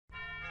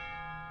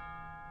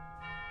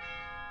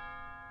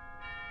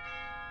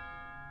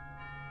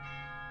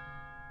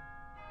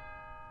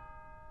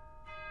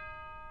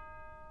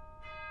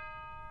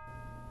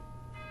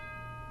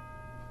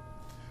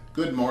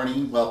Good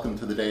morning. Welcome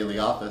to the Daily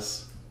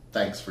Office.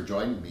 Thanks for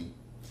joining me.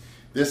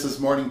 This is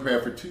morning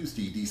prayer for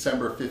Tuesday,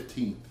 December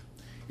 15th.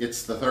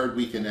 It's the third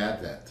week in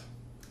Advent.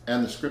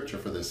 And the scripture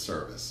for this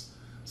service,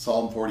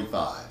 Psalm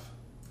 45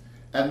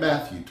 and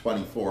Matthew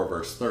 24,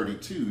 verse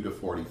 32 to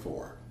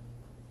 44.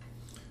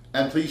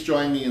 And please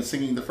join me in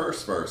singing the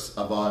first verse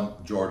of On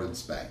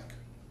Jordan's Bank.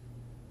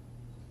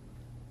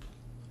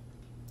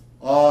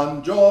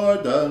 On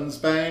Jordan's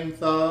bank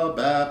the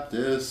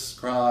Baptist's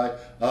cry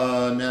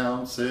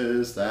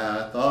announces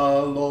that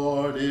the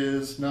Lord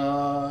is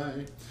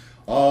nigh.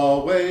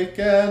 Awake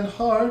and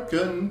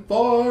hearken,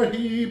 for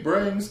he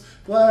brings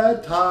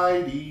glad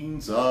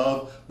tidings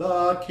of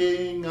the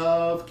King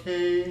of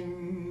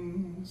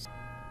Kings.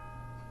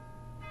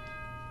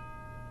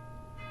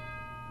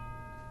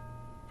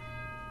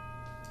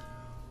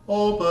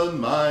 Open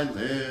my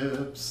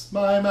lips,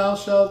 my mouth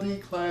shall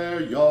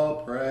declare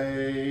your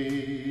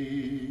praise.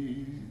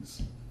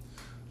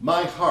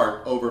 My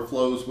heart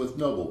overflows with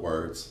noble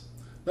words.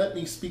 Let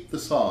me speak the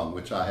song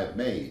which I have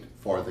made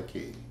for the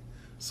King.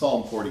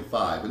 Psalm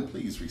 45, and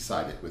please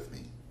recite it with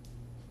me.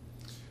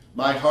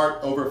 My heart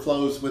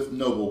overflows with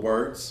noble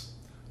words.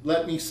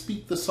 Let me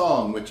speak the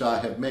song which I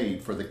have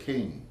made for the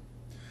King.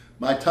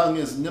 My tongue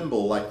is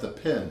nimble like the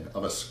pen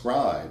of a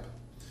scribe.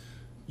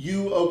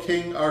 You, O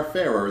King, are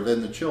fairer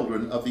than the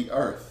children of the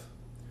earth.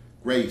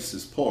 Grace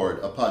is poured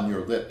upon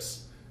your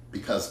lips,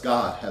 because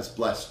God has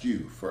blessed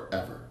you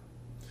forever.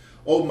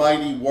 O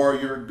mighty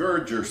warrior,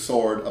 gird your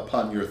sword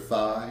upon your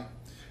thigh,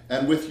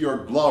 and with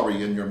your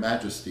glory and your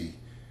majesty,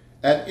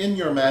 and in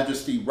your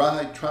majesty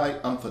ride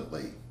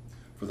triumphantly,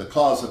 for the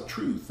cause of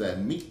truth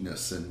and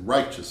meekness and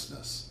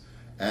righteousness,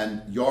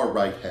 and your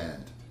right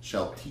hand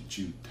shall teach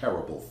you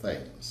terrible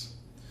things.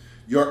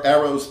 Your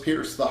arrows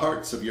pierce the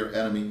hearts of your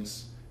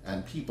enemies,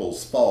 and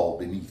peoples fall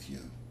beneath you.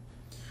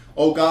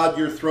 O God,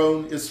 your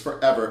throne is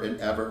forever and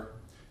ever.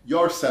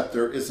 Your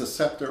scepter is a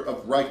scepter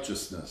of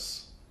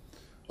righteousness.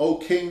 O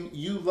King,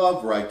 you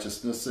love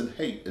righteousness and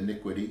hate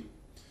iniquity.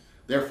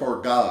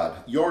 Therefore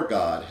God, your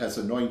God, has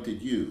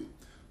anointed you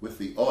with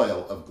the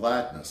oil of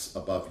gladness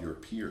above your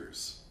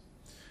peers.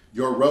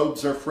 Your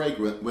robes are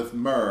fragrant with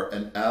myrrh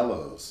and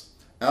aloes.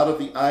 Out of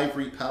the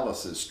ivory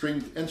palaces,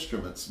 stringed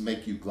instruments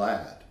make you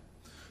glad.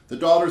 The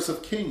daughters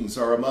of kings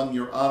are among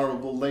your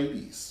honorable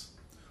ladies.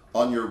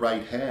 On your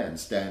right hand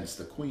stands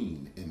the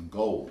queen in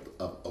gold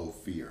of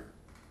Ophir.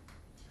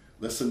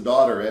 Listen,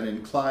 daughter, and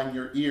incline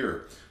your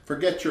ear.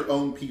 Forget your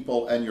own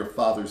people and your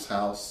father's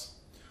house.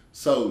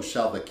 So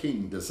shall the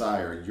king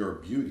desire your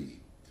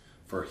beauty,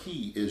 for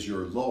he is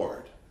your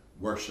Lord.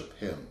 Worship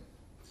him.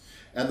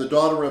 And the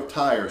daughter of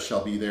Tyre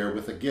shall be there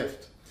with a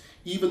gift.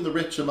 Even the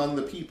rich among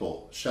the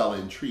people shall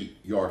entreat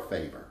your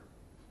favor.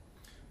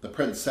 The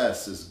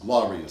princess is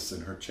glorious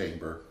in her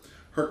chamber,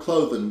 her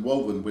clothing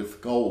woven with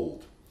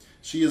gold.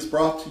 She is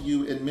brought to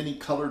you in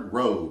many-colored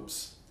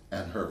robes,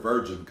 and her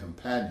virgin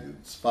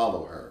companions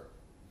follow her.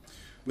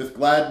 With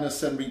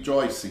gladness and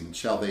rejoicing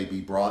shall they be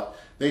brought.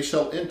 They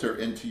shall enter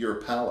into your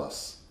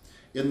palace.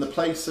 In the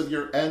place of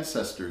your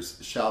ancestors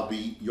shall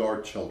be your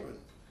children.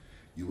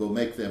 You will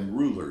make them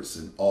rulers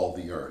in all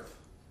the earth.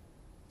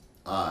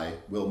 I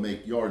will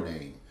make your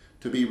name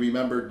to be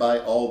remembered by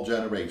all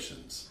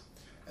generations.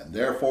 And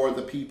therefore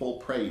the people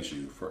praise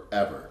you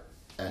forever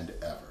and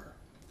ever.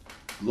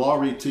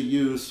 Glory to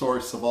you,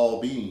 source of all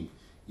being,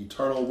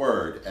 eternal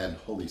Word and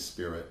Holy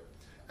Spirit,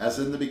 as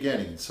in the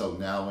beginning, so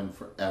now and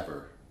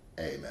forever.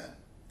 Amen.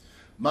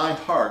 My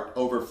heart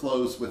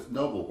overflows with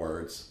noble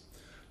words.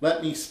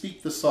 Let me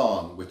speak the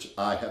song which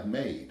I have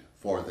made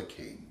for the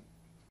King.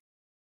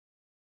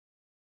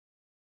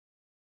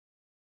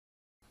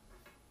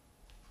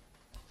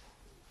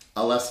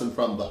 A lesson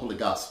from the Holy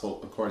Gospel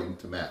according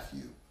to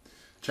Matthew.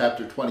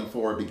 Chapter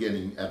 24,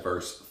 beginning at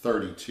verse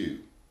 32.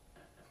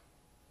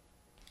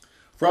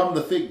 From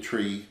the fig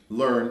tree,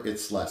 learn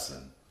its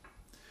lesson.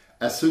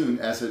 As soon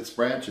as its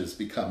branches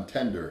become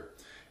tender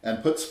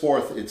and puts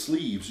forth its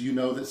leaves, you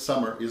know that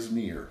summer is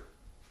near.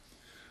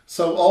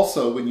 So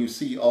also, when you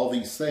see all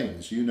these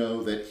things, you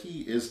know that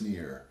he is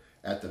near,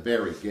 at the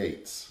very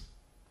gates.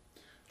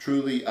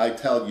 Truly, I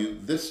tell you,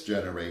 this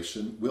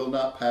generation will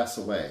not pass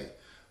away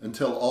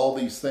until all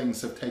these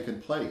things have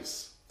taken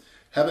place.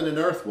 Heaven and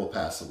earth will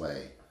pass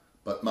away,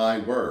 but my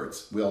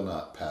words will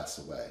not pass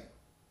away.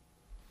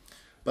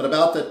 But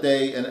about that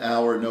day and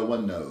hour no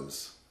one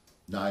knows,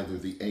 neither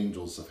the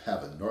angels of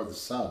heaven nor the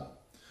Son,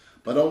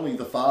 but only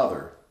the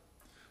Father.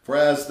 For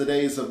as the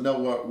days of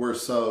Noah were,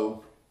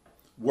 so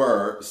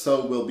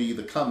will be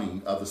the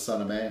coming of the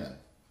Son of Man.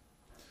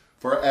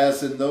 For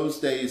as in those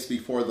days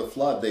before the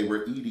flood they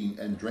were eating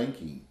and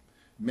drinking,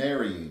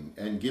 marrying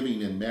and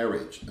giving in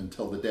marriage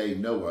until the day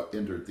Noah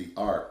entered the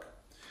ark.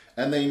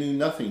 And they knew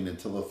nothing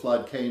until the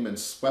flood came and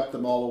swept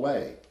them all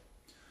away.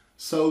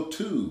 So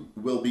too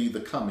will be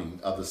the coming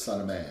of the Son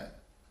of Man.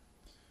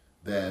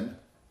 Then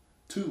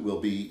two will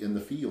be in the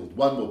field.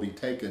 One will be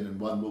taken and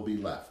one will be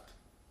left.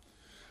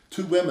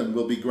 Two women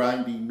will be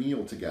grinding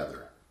meal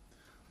together.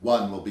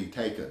 One will be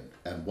taken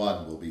and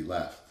one will be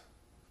left.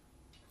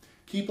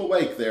 Keep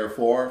awake,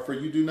 therefore, for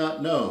you do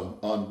not know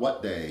on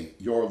what day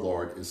your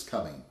Lord is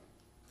coming.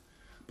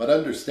 But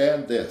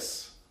understand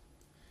this,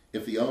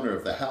 if the owner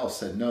of the house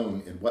had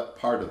known in what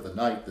part of the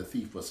night the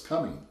thief was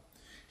coming,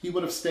 he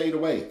would have stayed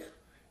awake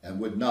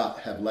and would not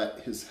have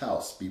let his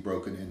house be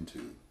broken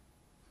into.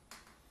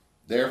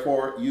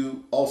 Therefore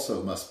you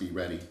also must be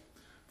ready,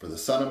 for the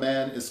Son of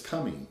Man is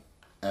coming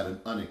at an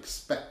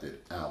unexpected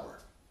hour.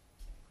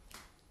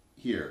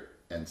 Here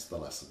ends the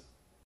lesson.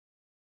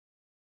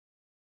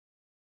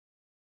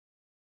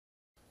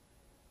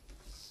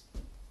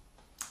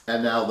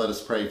 And now let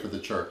us pray for the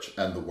church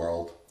and the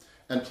world.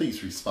 And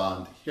please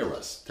respond, hear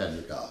us,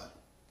 tender God.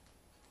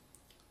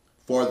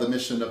 For the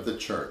mission of the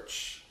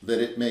church,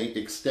 that it may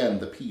extend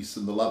the peace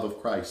and the love of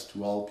Christ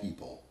to all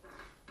people,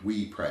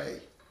 we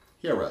pray,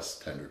 hear us,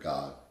 tender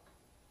God.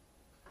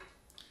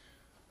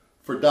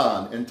 For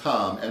Don and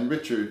Tom and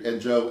Richard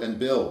and Joe and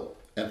Bill,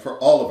 and for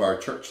all of our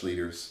church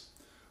leaders,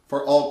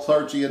 for all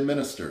clergy and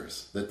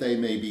ministers, that they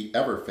may be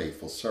ever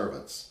faithful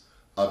servants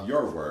of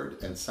your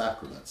word and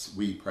sacraments,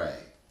 we pray.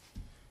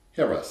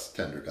 Hear us,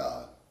 tender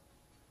God.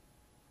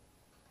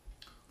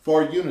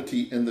 For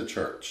unity in the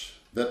church,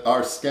 that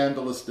our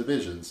scandalous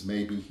divisions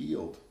may be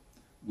healed,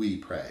 we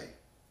pray.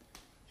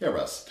 Hear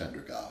us,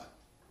 tender God.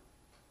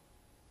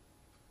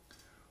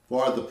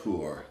 For the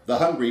poor, the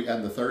hungry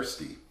and the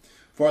thirsty,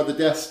 for the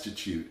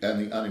destitute and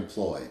the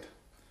unemployed,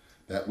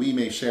 that we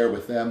may share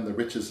with them the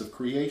riches of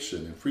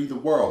creation and free the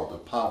world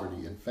of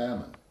poverty and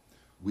famine,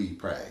 we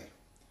pray.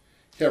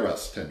 Hear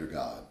us, tender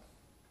God.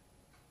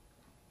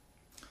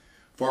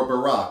 For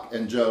Barack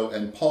and Joe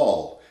and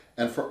Paul,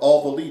 and for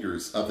all the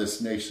leaders of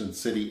this nation,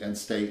 city, and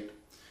state,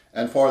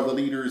 and for the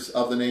leaders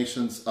of the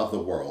nations of the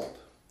world,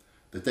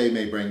 that they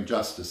may bring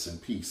justice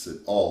and peace in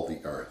all the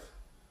earth,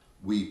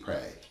 we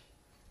pray.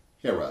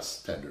 Hear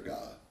us, tender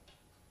God.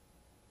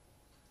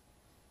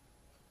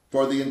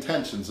 For the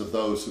intentions of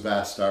those who've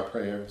asked our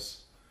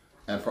prayers,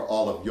 and for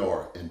all of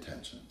your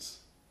intentions,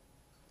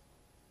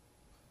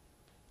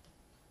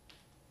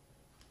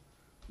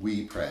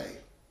 we pray.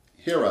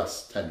 Hear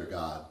us, tender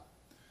God.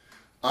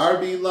 Our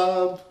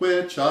beloved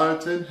which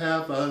art in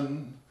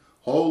heaven,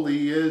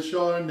 holy is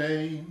your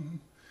name.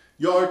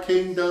 Your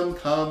kingdom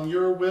come,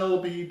 your will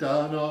be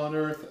done on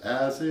earth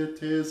as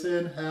it is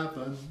in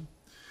heaven.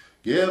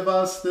 Give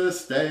us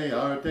this day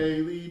our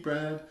daily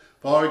bread.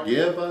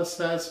 Forgive us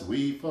as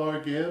we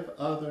forgive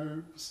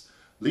others.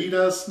 Lead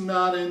us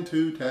not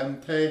into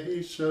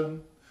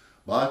temptation,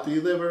 but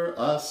deliver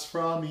us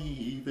from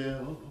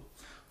evil.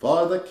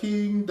 For the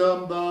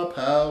kingdom, the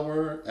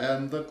power,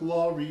 and the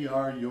glory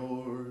are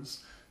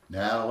yours,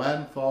 now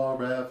and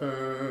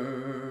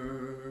forever.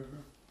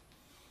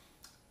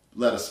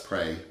 Let us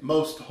pray.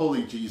 Most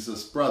holy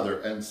Jesus, brother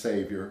and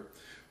Savior,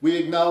 we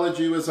acknowledge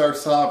you as our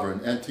sovereign,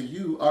 and to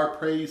you our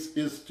praise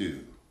is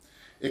due.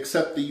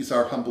 Accept these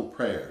our humble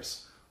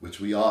prayers, which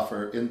we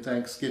offer in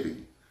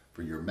thanksgiving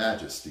for your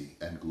majesty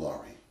and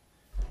glory.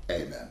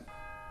 Amen.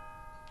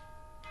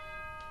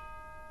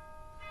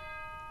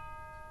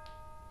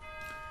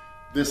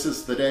 This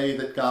is the day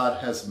that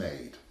God has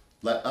made.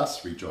 Let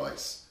us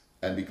rejoice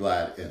and be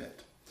glad in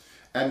it.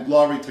 And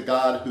glory to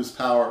God, whose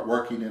power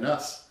working in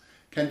us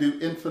can do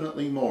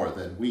infinitely more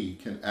than we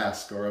can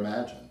ask or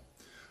imagine.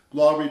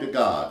 Glory to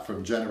God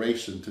from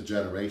generation to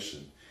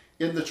generation,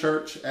 in the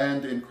church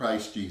and in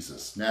Christ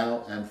Jesus,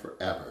 now and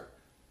forever.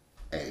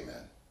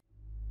 Amen.